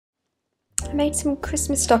I made some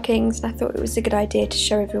Christmas stockings and I thought it was a good idea to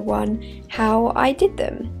show everyone how I did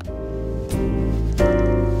them.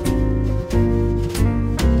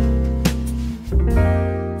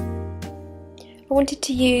 I wanted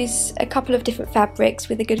to use a couple of different fabrics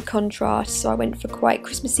with a good contrast, so I went for quite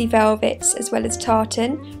Christmassy velvets as well as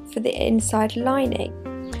tartan for the inside lining.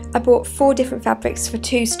 I bought 4 different fabrics for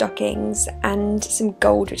 2 stockings and some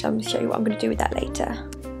gold, which I'm going to show you what I'm going to do with that later.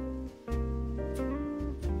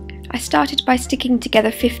 I started by sticking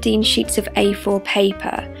together 15 sheets of A4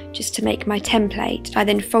 paper just to make my template. I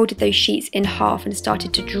then folded those sheets in half and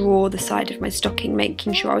started to draw the side of my stocking,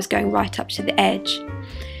 making sure I was going right up to the edge.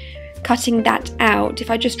 Cutting that out, if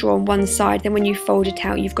I just draw on one side, then when you fold it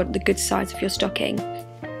out you've got the good size of your stocking.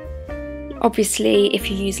 Obviously if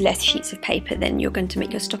you use less sheets of paper then you're going to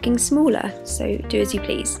make your stocking smaller, so do as you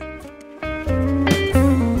please.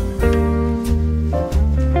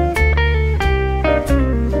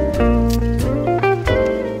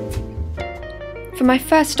 For my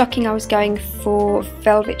first stocking I was going for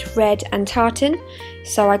velvet red and tartan,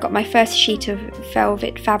 so I got my first sheet of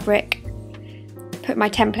velvet fabric, put my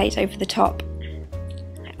template over the top,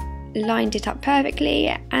 lined it up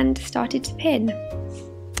perfectly and started to pin.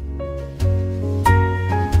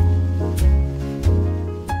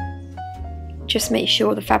 Just make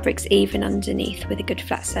sure the fabric's even underneath with a good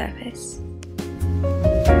flat surface.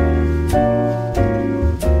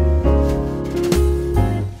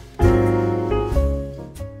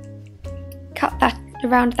 Cut that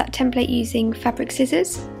around that template using fabric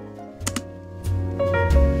scissors.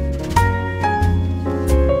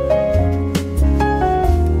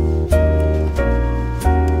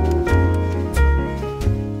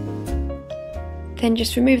 Then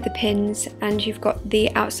just remove the pins and you've got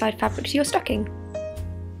the outside fabric to your stocking.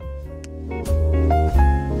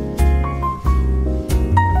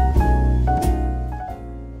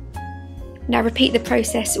 Now repeat the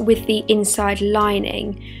process with the inside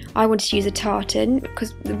lining. I wanted to use a tartan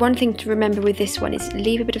because the one thing to remember with this one is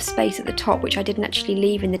leave a bit of space at the top, which I didn't actually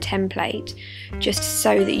leave in the template, just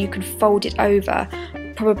so that you can fold it over,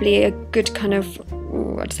 probably a good kind of,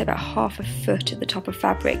 I'd say about half a foot at the top of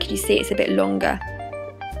fabric. You see it's a bit longer.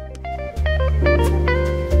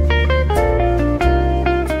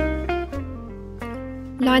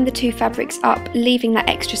 Line the 2 fabrics up, leaving that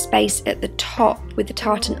extra space at the top with the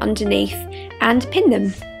tartan underneath, and pin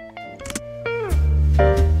them.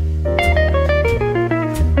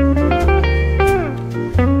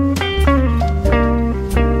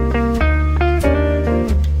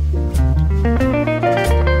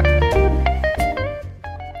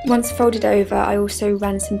 Once folded over, I also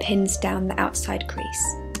ran some pins down the outside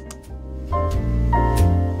crease.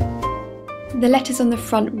 The letters on the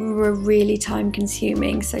front were really time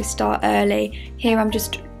consuming, so start early. Here I'm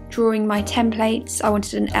just drawing my templates. I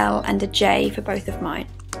wanted an L and a J for both of mine.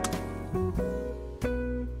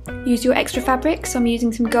 Use your extra fabric, so I'm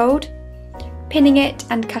using some gold, pinning it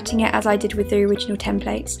and cutting it as I did with the original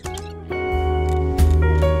templates.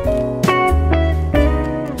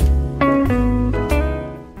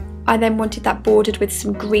 I then wanted that bordered with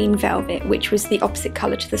some green velvet, which was the opposite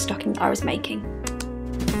colour to the stocking that I was making.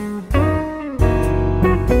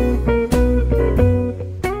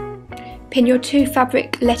 Pin your 2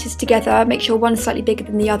 fabric letters together, make sure one's slightly bigger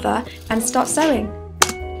than the other, and start sewing.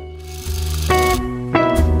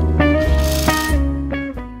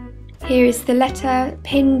 Here is the letter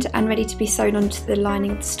pinned and ready to be sewn onto the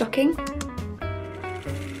lining of the stocking.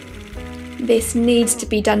 This needs to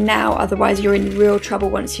be done now, otherwise you're in real trouble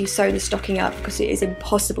once you sew the stocking up, because it is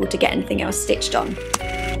impossible to get anything else stitched on.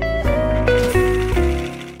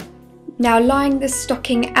 Now, lying the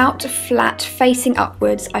stocking out flat facing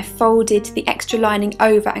upwards, I folded the extra lining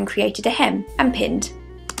over and created a hem and pinned.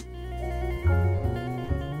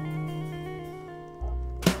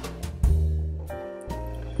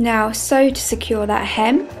 Now sew to secure that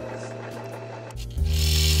hem.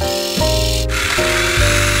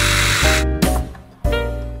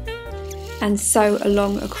 And sew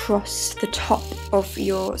along across the top of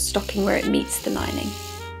your stocking where it meets the lining.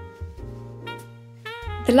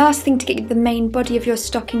 The last thing to get the main body of your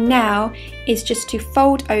stocking now is just to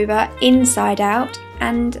fold over inside out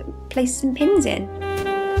and place some pins in.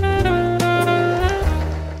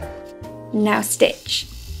 Now stitch.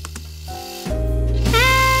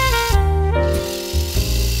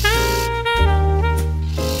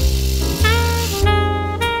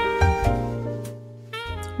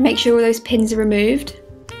 Make sure all those pins are removed.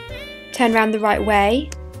 Turn around the right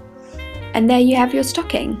way, and there you have your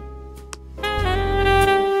stocking.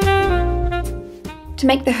 To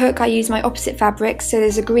make the hook I used my opposite fabrics, so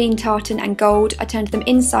there's a green tartan and gold. I turned them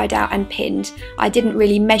inside out and pinned. I didn't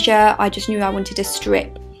really measure, I just knew I wanted a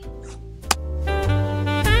strip.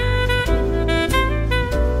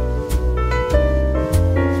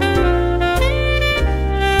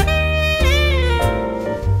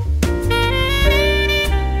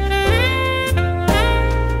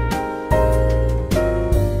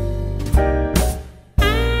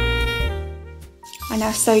 I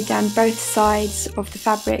now sewed down both sides of the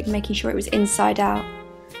fabric, making sure it was inside out.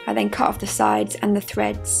 I then cut off the sides and the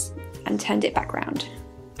threads and turned it back round.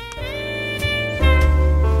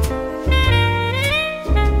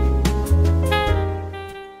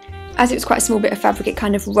 As it was quite a small bit of fabric, it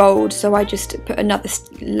kind of rolled, so I just put another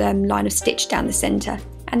line of stitch down the centre.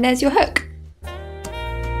 And there's your hook.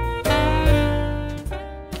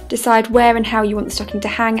 Decide where and how you want the stocking to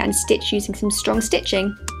hang and stitch using some strong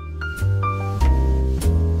stitching.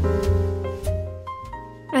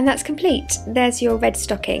 And that's complete. There's your red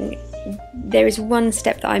stocking. There is one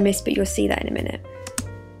step that I missed, but you'll see that in a minute.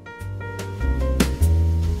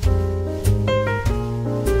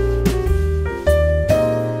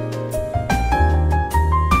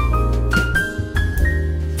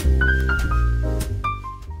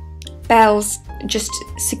 Bells, just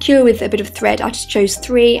secure with a bit of thread. I just chose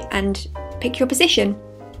 3 and pick your position.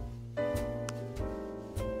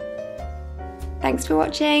 Thanks for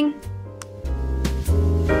watching.